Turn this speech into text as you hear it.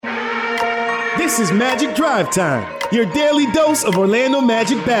This is Magic Drive Time, your daily dose of Orlando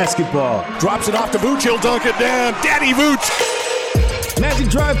Magic basketball. Drops it off to Vooch, he'll dunk it down. Daddy Vooch! Magic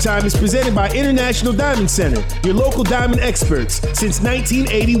Drive Time is presented by International Diamond Center, your local diamond experts since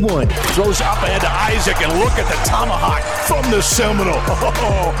 1981. Throws up ahead to Isaac, and look at the tomahawk from the Seminole.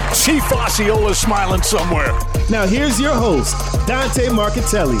 Oh, Chief Osceola smiling somewhere. Now here's your host, Dante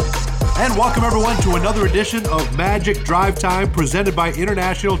Marchitelli. And welcome everyone to another edition of Magic Drive Time presented by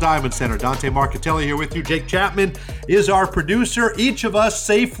International Diamond Center. Dante Marchitelli here with you. Jake Chapman is our producer. Each of us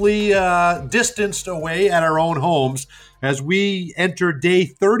safely distanced away at our own homes as we enter day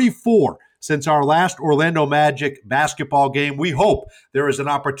 34 since our last Orlando Magic basketball game. We hope there is an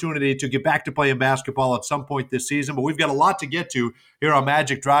opportunity to get back to playing basketball at some point this season, but we've got a lot to get to here on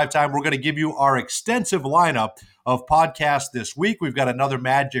Magic Drive Time. We're going to give you our extensive lineup of podcasts this week. We've got another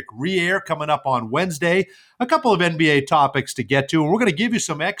Magic re-air coming up on Wednesday, a couple of NBA topics to get to, and we're going to give you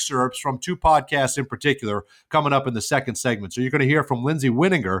some excerpts from two podcasts in particular coming up in the second segment. So you're going to hear from Lindsay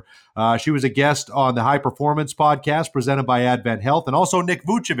Winninger. She was a guest on the High Performance podcast presented by Advent Health, and also Nick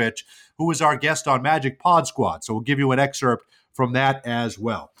Vucevic, who was our guest on Magic Pod Squad. So we'll give you an excerpt from that as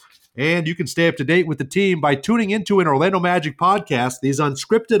well. And you can stay up to date with the team by tuning into an Orlando Magic podcast. These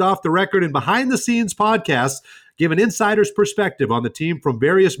unscripted, off-the-record, and behind-the-scenes podcasts give an insider's perspective on the team from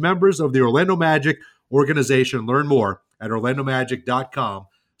various members of the Orlando Magic organization. Learn more at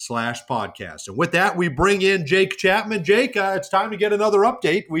orlandomagic.com/podcast. And with that, we bring in Jake Chapman. Jake, it's time to get another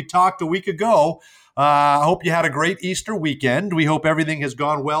update. We talked a week ago. I hope you had a great Easter weekend. We hope everything has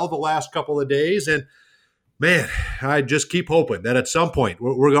gone well the last couple of days. And man, I just keep hoping that at some point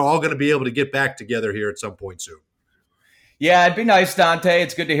we're all going to be able to get back together here at some point soon. Yeah, it'd be nice, Dante.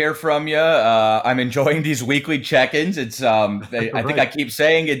 It's good to hear from you. I'm enjoying these weekly check-ins. It's I think I keep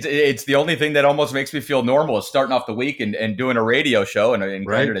saying it's the only thing that almost makes me feel normal is starting off the week and doing a radio show. And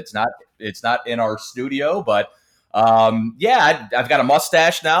granted, it's not in our studio, but I've got a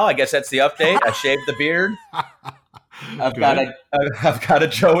mustache now. I guess that's the update. I shaved the beard. I've got a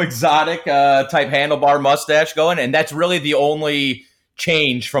Joe Exotic type handlebar mustache going, and that's really the only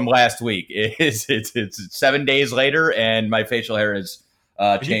change from last week. It's 7 days later, and my facial hair is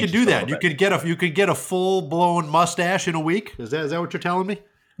changed. You can do that. You could get a full blown mustache in a week. Is that what you're telling me?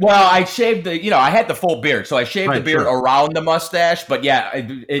 Well, I shaved I had the full beard, so I shaved the beard around the mustache. But yeah,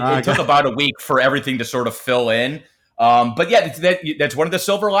 it took about a week for everything to sort of fill in. But yeah, that's one of the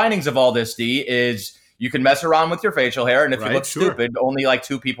silver linings of all this, D, is you can mess around with your facial hair, and if you look stupid, only like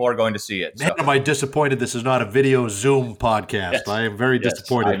 2 people are going to see it. Man, am I disappointed this is not a video Zoom podcast. Yes. I am very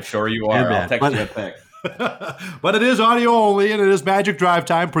disappointed. I'm sure you are. I'll text you a pic. But it is audio only, and it is Magic Drive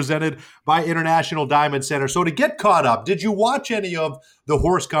Time presented by International Diamond Center. So to get caught up, did you watch any of the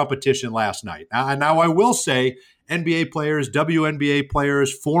horse competition last night? Now I will say NBA players, WNBA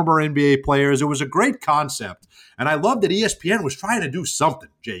players, former NBA players, it was a great concept. And I love that ESPN was trying to do something,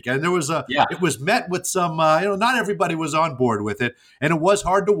 Jake. And there was it was met with some, not everybody was on board with it. And it was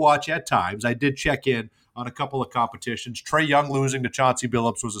hard to watch at times. I did check in on a couple of competitions. Trae Young losing to Chauncey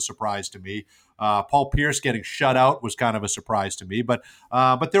Billups was a surprise to me. Paul Pierce getting shut out was kind of a surprise to me. But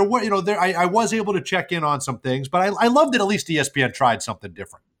there were, I was able to check in on some things. But I loved that at least ESPN tried something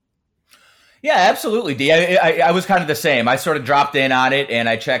different. Yeah, absolutely, D. I was kind of the same. I sort of dropped in on it and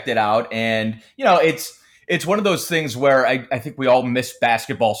I checked it out. And, it's one of those things where I think we all miss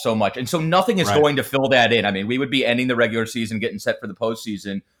basketball so much. And so nothing is going to fill that in. I mean, we would be ending the regular season, getting set for the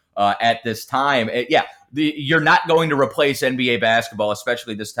postseason at this time. You're not going to replace NBA basketball,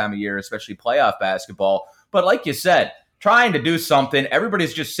 especially this time of year, especially playoff basketball. But like you said, trying to do something,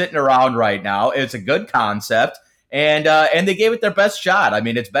 everybody's just sitting around right now. It's a good concept. And they gave it their best shot. I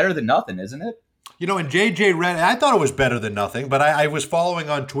mean, it's better than nothing, isn't it? And JJ Redick, I thought it was better than nothing, but I was following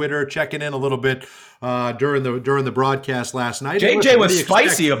on Twitter, checking in a little bit during the broadcast last night. JJ was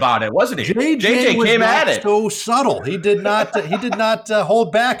spicy about it, wasn't he? JJ came at it. So subtle. He did not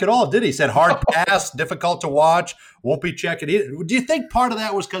hold back at all, did he? He said hard pass, difficult to watch, won't be checking. Do you think part of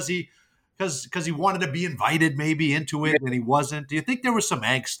that was because he wanted to be invited maybe into it and he wasn't? Do you think there was some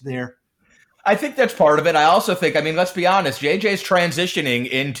angst there? I think that's part of it. I also think, let's be honest, JJ's transitioning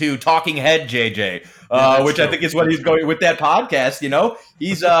into talking head JJ, which I think is what he's going with that podcast.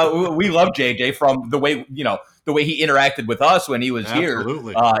 He's we love JJ from the way he interacted with us when he was here.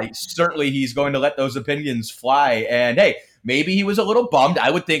 Certainly he's going to let those opinions fly. And hey, maybe he was a little bummed.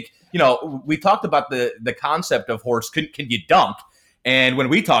 I would think, we talked about the concept of horse. Can you dunk? And when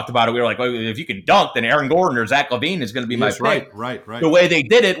we talked about it, we were like, well, if you can dunk, then Aaron Gordon or Zach LaVine is going to be my pick. Right. The way they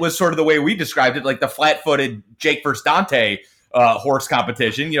did it was sort of the way we described it, like the flat-footed Jake versus Dante horse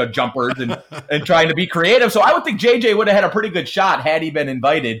competition, jumpers and trying to be creative. So I would think JJ would have had a pretty good shot had he been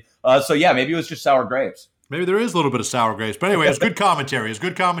invited. So yeah, maybe it was just sour grapes. Maybe there is a little bit of sour grapes. But anyway, it's good commentary. It's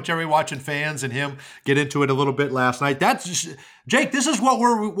good commentary watching fans and him get into it a little bit last night. That's just, Jake, this is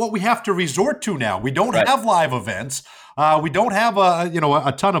what we have to resort to now. We don't have live events. We don't have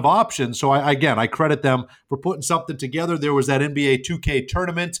a ton of options. So I credit them for putting something together. There was that NBA 2K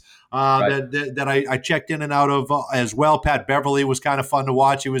tournament that I checked in and out of as well. Pat Beverly was kind of fun to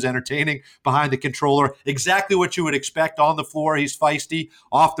watch. He was entertaining behind the controller. Exactly what you would expect on the floor. He's feisty.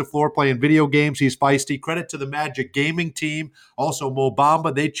 Off the floor playing video games, he's feisty. Credit to the Magic gaming team. Also Mo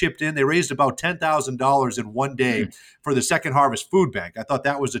Bamba, they chipped in. They raised about $10,000 in one day for the Second Harvest Food Bank. I thought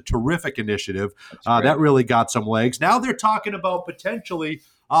that was a terrific initiative. That really got some legs. Now they're talking about potentially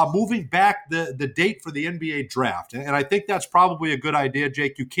moving back the date for the NBA draft. And I think that's probably a good idea,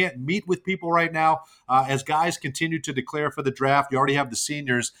 Jake. You can't meet with people right now as guys continue to declare for the draft. You already have the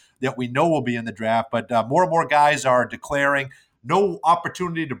seniors that we know will be in the draft, but more and more guys are declaring. No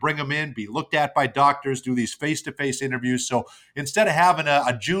opportunity to bring them in, be looked at by doctors, do these face-to-face interviews. So instead of having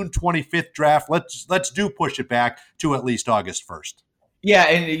a June 25th draft, let's push it back to at least August 1st. Yeah,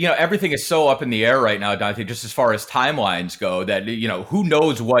 and everything is so up in the air right now, Dante, just as far as timelines go, that who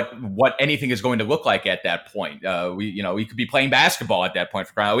knows what anything is going to look like at that point. We could be playing basketball at that point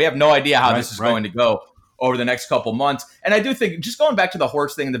for crying out. We have no idea how this is going to go over the next couple months. And I do think, just going back to the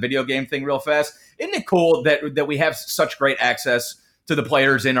horse thing and the video game thing real fast, isn't it cool that we have such great access to the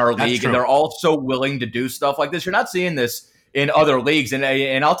players in our league and they're all so willing to do stuff like this? You're not seeing this in other leagues.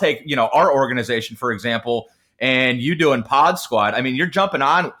 And I'll take, our organization, for example, and you doing Pod Squad. I mean, you're jumping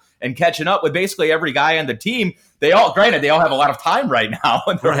on and catching up with basically every guy on the team. They all have a lot of time right now,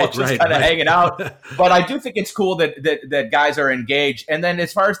 and they're all just kind of hanging out. But I do think it's cool that guys are engaged. And then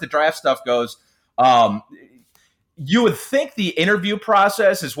as far as the draft stuff goes, you would think the interview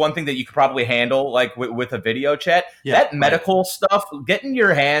process is one thing that you could probably handle, like with a video chat. Yeah, that medical stuff, getting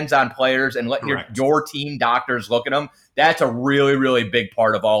your hands on players and letting your team doctors look at them, that's a really, really big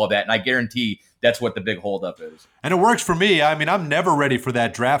part of all of that. And I guarantee that's what the big holdup is. And it works for me. I mean, I'm never ready for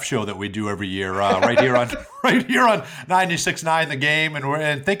that draft show that we do every year, right here on 96.9 The Game,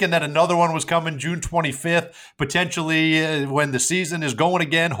 and thinking that another one was coming June 25th, potentially when the season is going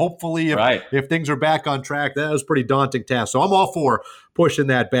again. Hopefully, if things are back on track. That was a pretty daunting task. So I'm all for pushing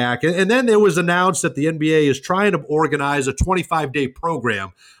that back. And then it was announced that the NBA is trying to organize a 25-day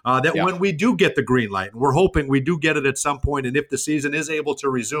program when we do get the green light, and we're hoping we do get it at some point, and if the season is able to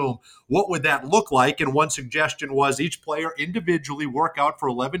resume, what would that look like? And one suggestion was each player individually work out for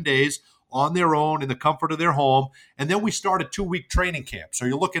 11 days on their own in the comfort of their home, and then we start a 2-week training camp. So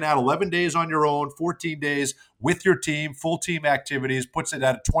you're looking at 11 days on your own, 14 days with your team, full team activities, puts it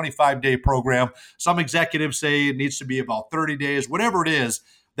at a 25-day program. Some executives say it needs to be about 30 days, whatever it is.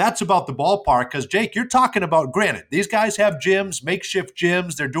 That's about the ballpark, because, Jake, you're talking about, granted, these guys have gyms, makeshift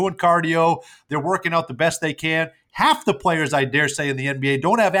gyms, they're doing cardio, they're working out the best they can. Half the players, I dare say, in the NBA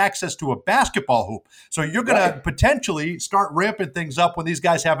don't have access to a basketball hoop. So you're going to potentially start ramping things up when these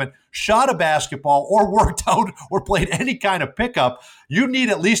guys haven't shot a basketball or worked out or played any kind of pickup. You need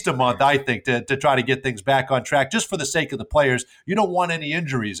at least a month, I think, to try to get things back on track, just for the sake of the players. You don't want any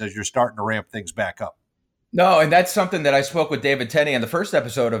injuries as you're starting to ramp things back up. No, and that's something that I spoke with David Tenney on the first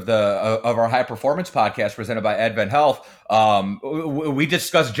episode of our High Performance podcast presented by Advent Health. We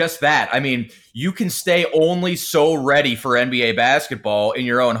discussed just that. I mean, you can stay only so ready for NBA basketball in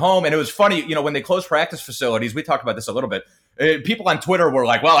your own home. And it was funny, when they closed practice facilities, we talked about this a little bit. People on Twitter were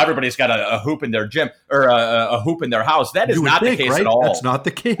like, well, everybody's got a hoop in their gym or a hoop in their house. That is not the case at all. That's not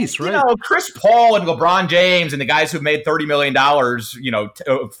the case, right? Chris Paul and LeBron James and the guys who've made $30 million,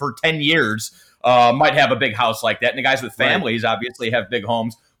 for 10 years might have a big house like that. And the guys with families obviously have big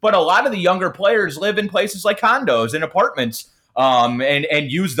homes. But a lot of the younger players live in places like condos and apartments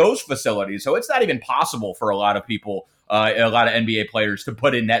and use those facilities. So it's not even possible for a lot of people, a lot of NBA players, to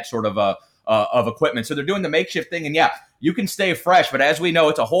put in that sort of equipment. So they're doing the makeshift thing. And yeah, you can stay fresh. But as we know,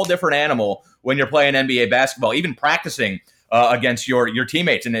 it's a whole different animal when you're playing NBA basketball, even practicing against your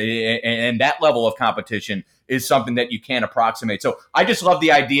teammates. And that level of competition is something that you can't approximate. So I just love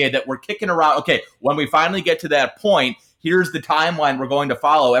the idea that we're kicking around. Okay, when we finally get to that point, here's the timeline we're going to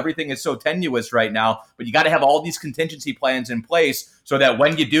follow. Everything is so tenuous right now, but you got to have all these contingency plans in place so that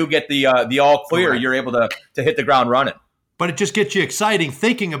when you do get the all clear, you're able to hit the ground running. but it just gets you exciting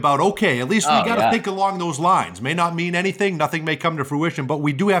thinking about, okay, at least we got to think along those lines. May not mean anything. Nothing may come to fruition, but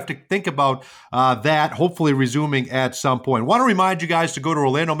we do have to think about that, hopefully resuming at some point. Want to remind you guys to go to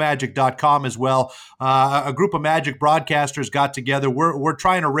OrlandoMagic.com as well. A group of Magic broadcasters got together. We're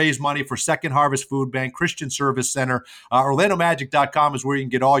trying to raise money for Second Harvest Food Bank, Christian Service Center. OrlandoMagic.com is where you can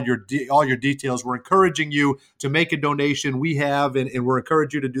get all your details. We're encouraging you to make a donation. We have, and we're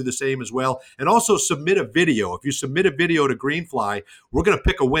encouraging you to do the same as well. And also submit a video. If you submit a video to Greenfly, we're going to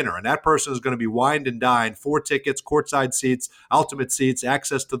pick a winner, and that person is going to be wined and dined, 4 tickets, courtside seats, ultimate seats,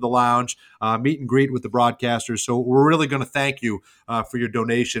 access to the lounge, meet and greet with the broadcasters. So we're really going to thank you for your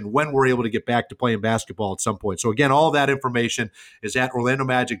donation when we're able to get back to playing basketball at some point. So again, all that information is at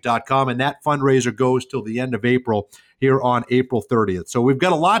OrlandoMagic.com, and that fundraiser goes till the end of April here on April 30th. So we've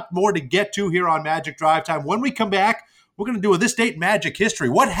got a lot more to get to here on Magic Drive Time. When we come back, we're going to do a This Date Magic history.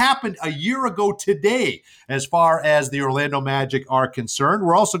 What happened a year ago today as far as the Orlando Magic are concerned?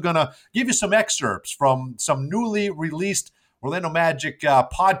 We're also going to give you some excerpts from some newly released Orlando Magic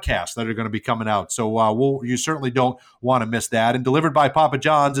podcasts that are going to be coming out. So you certainly don't want to miss that. And delivered by Papa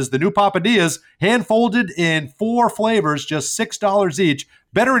John's is the new Papadias, hand-folded in 4 flavors, just $6 each.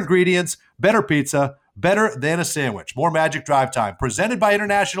 Better ingredients, better pizza, better than a sandwich. More Magic Drive Time, presented by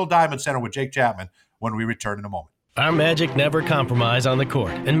International Diamond Center with Jake Chapman when we return in a moment. Our Magic never compromise on the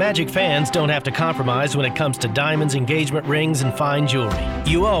court, and Magic fans don't have to compromise when it comes to diamonds, engagement rings, and fine jewelry.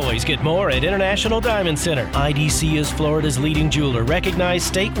 You always get more at International Diamond Center. IDC is Florida's leading jeweler,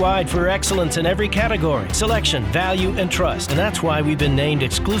 recognized statewide for excellence in every category, selection, value, and trust. And that's why we've been named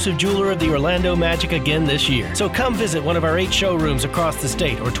exclusive jeweler of the Orlando Magic again this year. So come visit one of our 8 showrooms across the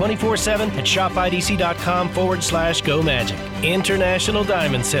state or 24/7 at shopidc.com/go Magic. International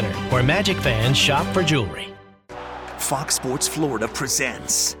Diamond Center, where Magic fans shop for jewelry. Fox Sports Florida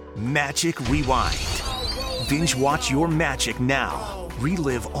presents Magic Rewind. Binge watch your Magic now.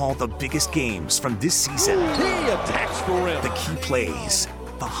 Relive all the biggest games from this season. He attacks the rim. The key plays,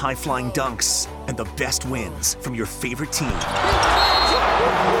 the high-flying dunks, and the best wins from your favorite team.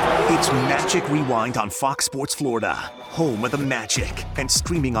 It's Magic Rewind on Fox Sports Florida, home of the Magic, and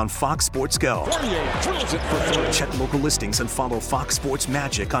streaming on Fox Sports Go. Check local listings and follow Fox Sports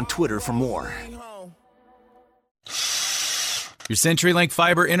Magic on Twitter for more. Your CenturyLink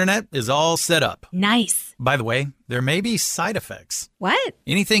fiber internet is all set up. Nice. By the way, there may be side effects. What?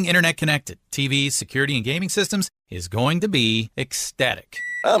 Anything internet connected, TVs, security, and gaming systems is going to be ecstatic.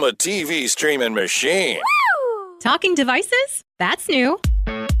 I'm a TV streaming machine. Woo! Talking devices? That's new.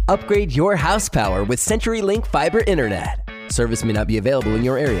 Upgrade your house power with CenturyLink fiber internet. Service may not be available in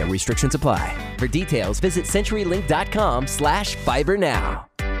your area. Restrictions apply. For details, visit CenturyLink.com/fiber now.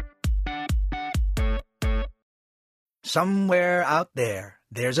 Somewhere out there,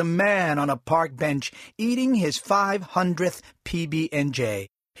 there's a man on a park bench eating his 500th PB&J.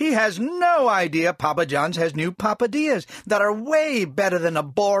 He has no idea Papa John's has new Papadias that are way better than a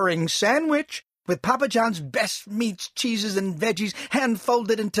boring sandwich. With Papa John's best meats, cheeses, and veggies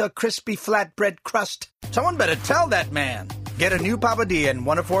hand-folded into a crispy flatbread crust. Someone better tell that man. Get a new Papadia in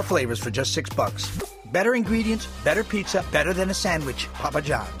 1 of 4 flavors for just $6. Better ingredients, better pizza, better than a sandwich. Papa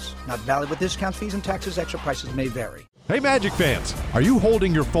John's. Not valid with discounts, fees, and taxes. Extra prices may vary. Hey Magic fans, are you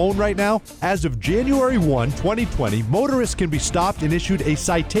holding your phone right now? As of January 1, 2020, motorists can be stopped and issued a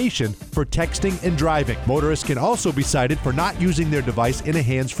citation for texting and driving. Motorists can also be cited for not using their device in a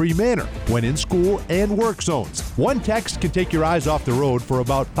hands-free manner when in school and work zones. One text can take your eyes off the road for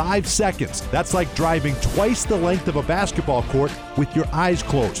about 5 seconds. That's like driving twice the length of a basketball court with your eyes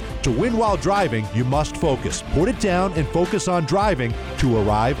closed. To win while driving, you must focus. Put it down and focus on driving to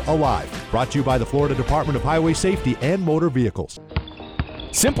arrive alive. Brought to you by the Florida Department of Highway Safety and Motor Vehicles.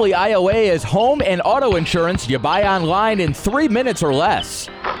 Simply IOA is home and auto insurance you buy online in 3 minutes or less.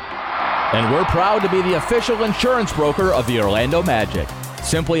 And we're proud to be the official insurance broker of the Orlando Magic.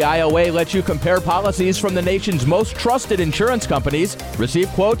 Simply IOA lets you compare policies from the nation's most trusted insurance companies, receive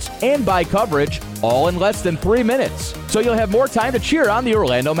quotes, and buy coverage, all in less than 3 minutes. So you'll have more time to cheer on the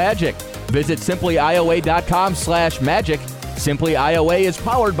Orlando Magic. Visit simplyioa.com/magic. Simply IOA is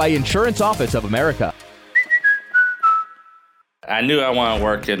powered by Insurance Office of America. I knew I wanted to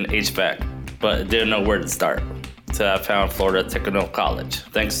work in HVAC, but didn't know where to start. So I found Florida Technical College.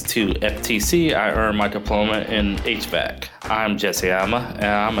 Thanks to FTC, I earned my diploma in HVAC. I'm Jesse Ama, and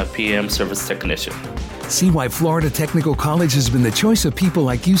I'm a PM service technician. See why Florida Technical College has been the choice of people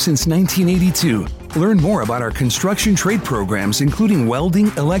like you since 1982. Learn more about our construction trade programs, including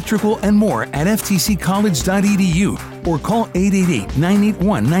welding, electrical, and more at ftccollege.edu or call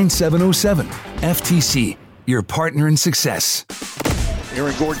 888-981-9707. FTC, your partner in success.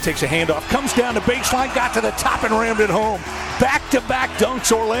 Aaron Gordon takes a handoff, comes down the baseline, got to the top and rammed it home. Back-to-back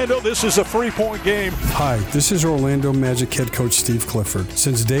dunks, Orlando. This is a 3-point game. Hi, this is Orlando Magic head coach Steve Clifford.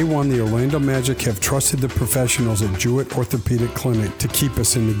 Since day one, the Orlando Magic have trusted the professionals at Jewett Orthopedic Clinic to keep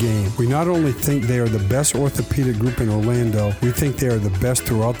us in the game. We not only think they are the best orthopedic group in Orlando, we think they are the best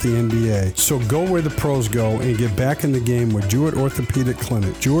throughout the NBA. So go where the pros go and get back in the game with Jewett Orthopedic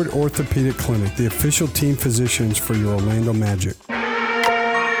Clinic. Jewett Orthopedic Clinic, the official team physicians for your Orlando Magic.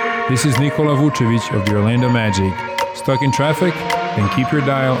 This is Nikola Vucevic of the Orlando Magic. Stuck in traffic? Then keep your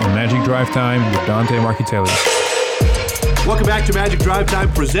dial on Magic Drive Time with Dante Marchitelli. Welcome back to Magic Drive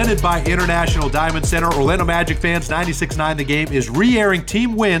Time, presented by International Diamond Center. Orlando Magic fans, 96.9 The Game is re-airing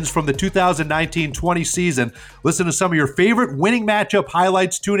team wins from the 2019-20 season. Listen to some of your favorite winning matchup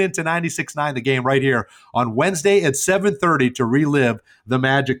highlights. Tune in to 96.9 The Game right here on Wednesday at 7:30 to relive the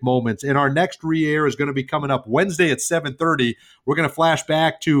Magic moments. And our next re-air is going to be coming up Wednesday at 7:30. We're going to flash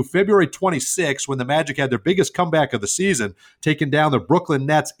back to February 26th when the Magic had their biggest comeback of the season, taking down the Brooklyn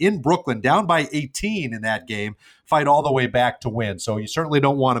Nets in Brooklyn, down by 18 in that game, fight all the way back to win. So you certainly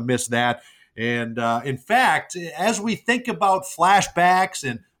don't want to miss that. And in fact, as we think about flashbacks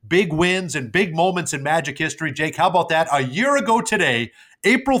and big wins and big moments in Magic history, Jake, how about that? A year ago today,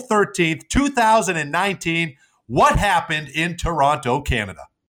 April 13th, 2019, what happened in Toronto, Canada?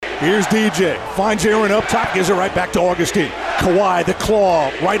 Here's DJ. Finds Aaron up top, gives it right back to Augustine. Kawhi, the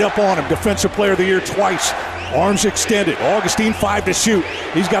claw, right up on him. Defensive Player of the Year twice. Arms extended. Augustine, 5 to shoot.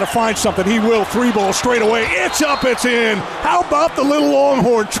 He's got to find something. He will. 3-ball straight away. It's up. It's in. How about the little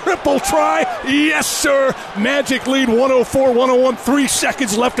Longhorn? Triple try. Yes, sir. Magic lead 104-101. 3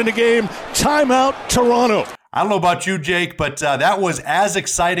 seconds left in the game. Timeout, Toronto. I don't know about you, Jake, but that was as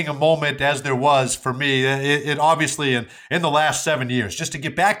exciting a moment as there was for me. It obviously in the last 7 years. Just to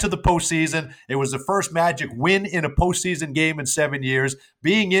get back to the postseason, it was the first Magic win in a postseason game in 7 years.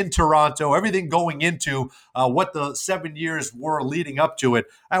 Being in Toronto, everything going into what the 7 years were leading up to it,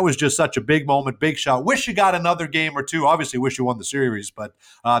 that was just such a big moment, big shot. Wish you got another game or two. Obviously, wish you won the series, but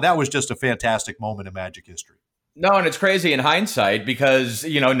that was just a fantastic moment in Magic history. No, and it's crazy in hindsight because,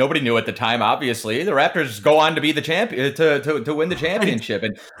 nobody knew at the time, obviously. The Raptors go on to be the champion, to win the championship.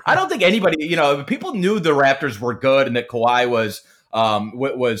 And I don't think anybody, people knew the Raptors were good and that Kawhi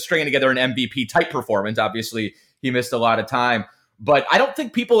was stringing together an MVP-type performance. Obviously, he missed a lot of time. But I don't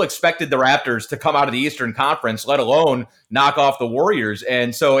think people expected the Raptors to come out of the Eastern Conference, let alone knock off the Warriors.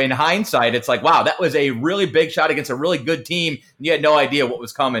 And so in hindsight, it's like, wow, that was a really big shot against a really good team. And you had no idea what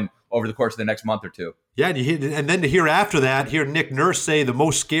was coming over the course of the next month or two. Yeah, and then to hear after that, hear Nick Nurse say the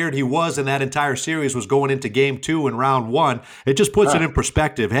most scared he was in that entire series was going into Game 2 in Round 1. It just puts it in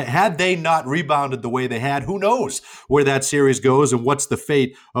perspective. Had they not rebounded the way they had, who knows where that series goes and what's the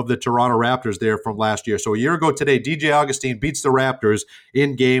fate of the Toronto Raptors there from last year. So a year ago today, DJ Augustine beats the Raptors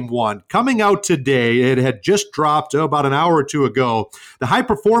in Game 1. Coming out today, it had just dropped about an hour or two ago, the High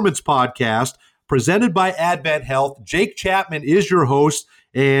Performance Podcast presented by Advent Health. Jake Chapman is your host.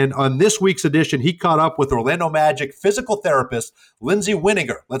 And on this week's edition, he caught up with Orlando Magic physical therapist Lindsay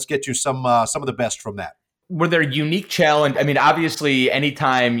Winninger. Let's get you some of the best from that. Were there unique challenge? I mean, obviously,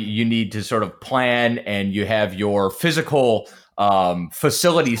 anytime you need to sort of plan and you have your physical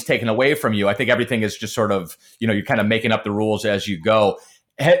facilities taken away from you, I think everything is just sort of, you're kind of making up the rules as you go.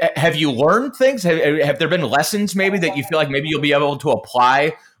 Have you learned things? Have there been lessons maybe that you feel like maybe you'll be able to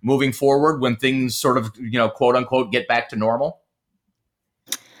apply moving forward when things sort of, quote unquote, get back to normal?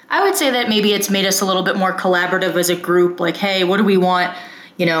 I would say that maybe it's made us a little bit more collaborative as a group. Like, hey, what do we want,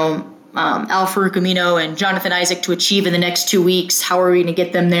 Al-Farouq Amino and Jonathan Isaac to achieve in the next 2 weeks? How are we going to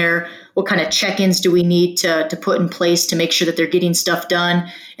get them there? What kind of check-ins do we need to put in place to make sure that they're getting stuff done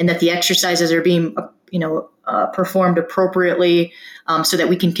and that the exercises are being, performed appropriately so that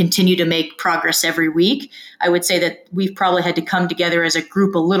we can continue to make progress every week? I would say that we've probably had to come together as a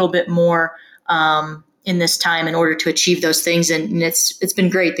group a little bit more in this time in order to achieve those things. And it's been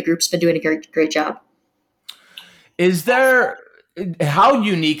great. The group's been doing a great job. How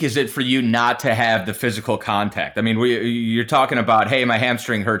unique is it for you not to have the physical contact? I mean, you're talking about, hey, my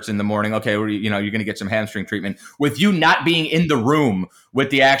hamstring hurts in the morning. Okay, you're going to get some hamstring treatment. With you not being in the room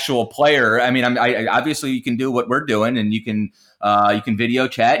with the actual player, I mean, obviously you can do what we're doing, and you can video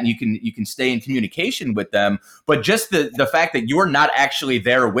chat, and you can stay in communication with them. But just the fact that you're not actually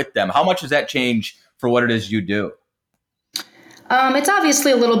there with them, how much does that change for what it is you do? It's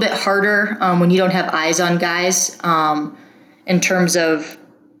obviously a little bit harder when you don't have eyes on guys. In terms of,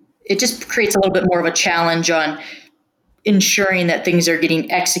 it just creates a little bit more of a challenge on ensuring that things are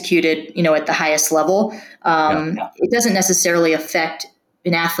getting executed, at the highest level. It doesn't necessarily affect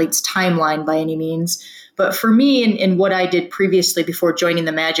an athlete's timeline by any means, But for me, in what I did previously before joining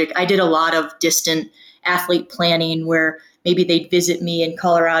the Magic, I did a lot of distant athlete planning where maybe they'd visit me in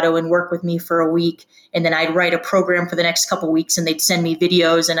Colorado and work with me for a week. And then I'd write a program for the next couple of weeks and they'd send me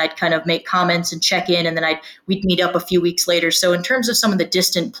videos and I'd kind of make comments and check in. And then we'd meet up a few weeks later. So in terms of some of the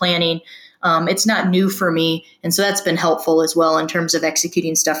distant planning, it's not new for me. And so that's been helpful as well in terms of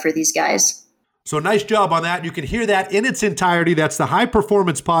executing stuff for these guys. So nice job on that. You can hear that in its entirety. That's the High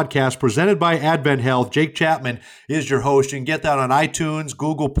Performance Podcast presented by Advent Health. Jake Chapman is your host. You can get that on iTunes,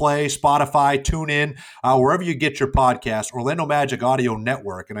 Google Play, Spotify, TuneIn, wherever you get your podcast, Orlando Magic Audio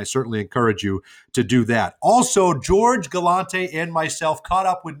Network, and I certainly encourage you to do that. Also, George Galante and myself caught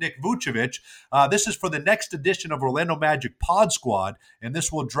up with Nick Vucevic. This is for the next edition of Orlando Magic Pod Squad, and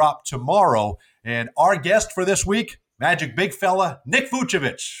this will drop tomorrow. And our guest for this week, Magic big fella, Nick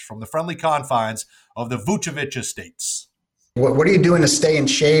Vucevic from the friendly confines of the Vucevic Estates. What are you doing to stay in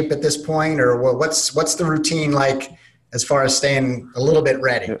shape at this point, or what's the routine like as far as staying a little bit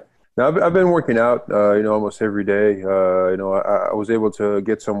ready? Yeah. Now, I've been working out, almost every day. I was able to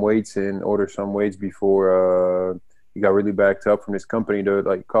get some weights and order some weights before you got really backed up from this company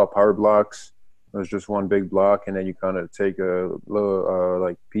to call Power Blocks. It was just one big block, and then you kind of take a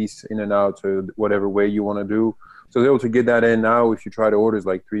little piece in and out to whatever way you want to do. So I was able to get that in now. If you try to order, it's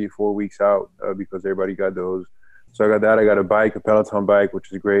like 3 or 4 weeks out because everybody got those. So I got that. I got a bike, a Peloton bike,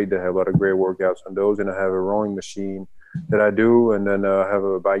 which is great. They have a lot of great workouts on those. And I have a rowing machine that I do. And then I have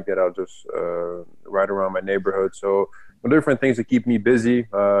a bike that I'll just ride around my neighborhood. So different things to keep me busy,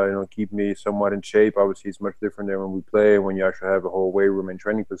 keep me somewhat in shape. Obviously, it's much different than when we play, when you actually have a whole weight room and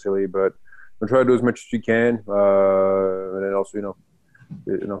training facility. But I'll try to do as much as you can. And then also,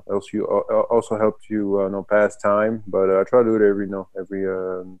 also helps you pass time, but I try to do it every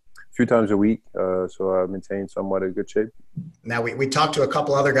few times a week, so I maintain somewhat a good shape. Now we talked to a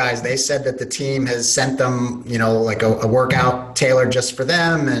couple other guys. They said that the team has sent them a workout tailored just for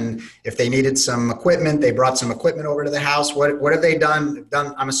them, and if they needed some equipment, they brought some equipment over to the house. What have they done?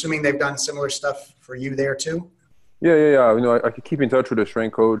 I'm assuming they've done similar stuff for you there too. Yeah. I could keep in touch with the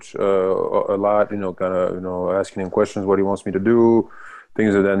strength coach a lot. Asking him questions, what he wants me to do,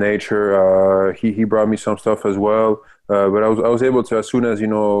 things of that nature. He brought me some stuff as well. But I was able to, as soon as, the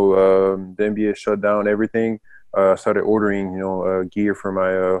NBA shut down everything, I started ordering, gear for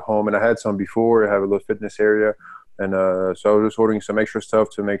my home. And I had some before. I have a little fitness area. And so I was just ordering some extra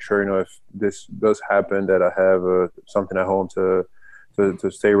stuff to make sure, if this does happen, that I have something at home to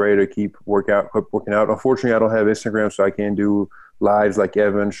stay ready to keep working out. Unfortunately, I don't have Instagram, so I can't do lives like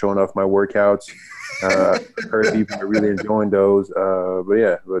Evan showing off my workouts. I heard people are really enjoying those. But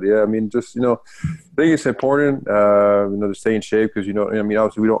yeah, I mean, just, I think it's important, to stay in shape because,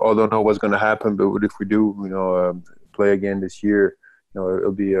 obviously we don't know what's going to happen, but if we do, play again this year,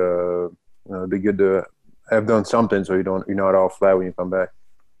 it'll be good to have done something so you're not all flat when you come back.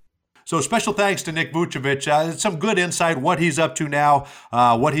 So special thanks to Nick Vucevic. Some good insight, what he's up to now,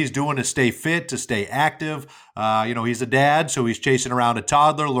 what he's doing to stay fit, to stay active. He's a dad, so he's chasing around a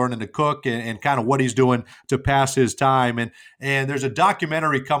toddler, learning to cook, and kind of what he's doing to pass his time. And there's a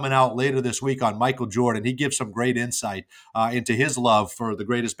documentary coming out later this week on Michael Jordan. He gives some great insight into his love for the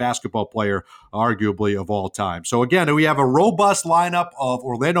greatest basketball player, arguably, of all time. So again, we have a robust lineup of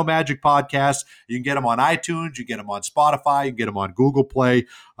Orlando Magic podcasts. You can get them on iTunes, you can get them on Spotify, you can get them on Google Play,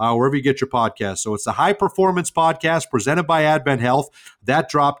 wherever you get your podcasts. So it's the High Performance Podcast presented by Advent Health. That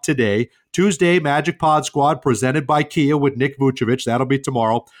dropped today. Tuesday, Magic Pod Squad presented by Kia with Nick Vucevic. That'll be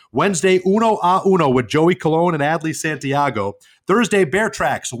tomorrow. Wednesday, Uno a Uno with Joey Colon and Adley Santiago. Thursday, Bear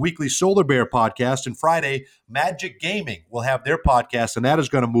Tracks, a weekly Solar Bear podcast. And Friday, Magic Gaming will have their podcast, and that is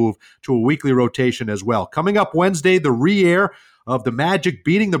going to move to a weekly rotation as well. Coming up Wednesday, the re-air of the Magic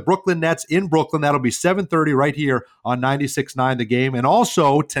beating the Brooklyn Nets in Brooklyn. That'll be 7:30 right here on 96.9 The Game. And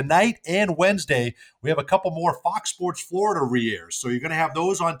also tonight and Wednesday, we have a couple more Fox Sports Florida re-airs. So you're going to have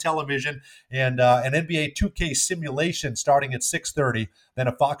those on television and an NBA 2K simulation starting at 6:30, then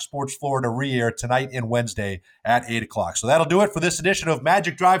a Fox Sports Florida re-air tonight and Wednesday at 8 o'clock. So that'll do it for this edition of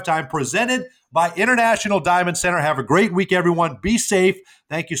Magic Drive Time presented by International Diamond Center. Have a great week, everyone. Be safe.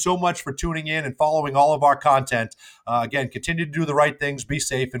 Thank you so much for tuning in and following all of our content. Again, continue to do the right things. Be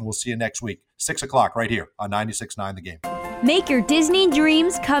safe, and we'll see you next week, 6 o'clock right here on 96.9 The Game. Make your Disney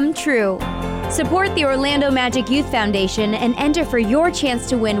dreams come true. Support the Orlando Magic Youth Foundation and enter for your chance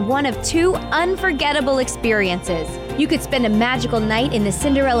to win one of 2 unforgettable experiences. You could spend a magical night in the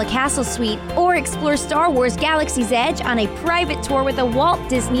Cinderella Castle Suite or explore Star Wars Galaxy's Edge on a private tour with a Walt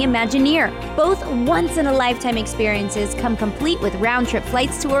Disney Imagineer. Both once-in-a-lifetime experiences come complete with round-trip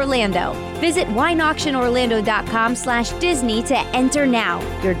flights to Orlando. Visit wineauctionorlando.com/Disney to enter now.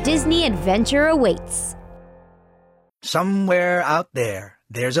 Your Disney adventure awaits. Somewhere out there,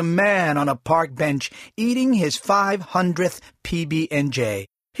 there's a man on a park bench eating his 500th PB&J.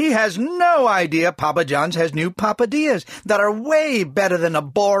 He has no idea Papa John's has new Papadillas that are way better than a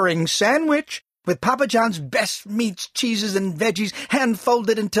boring sandwich. With Papa John's best meats, cheeses, and veggies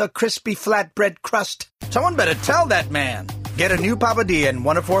hand-folded into a crispy flatbread crust. Someone better tell that man. Get a new Papadilla in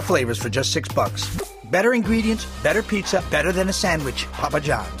 1 of 4 flavors for just $6. Better ingredients, better pizza, better than a sandwich. Papa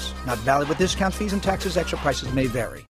John's. Not valid with discounts, fees, and taxes. Extra prices may vary.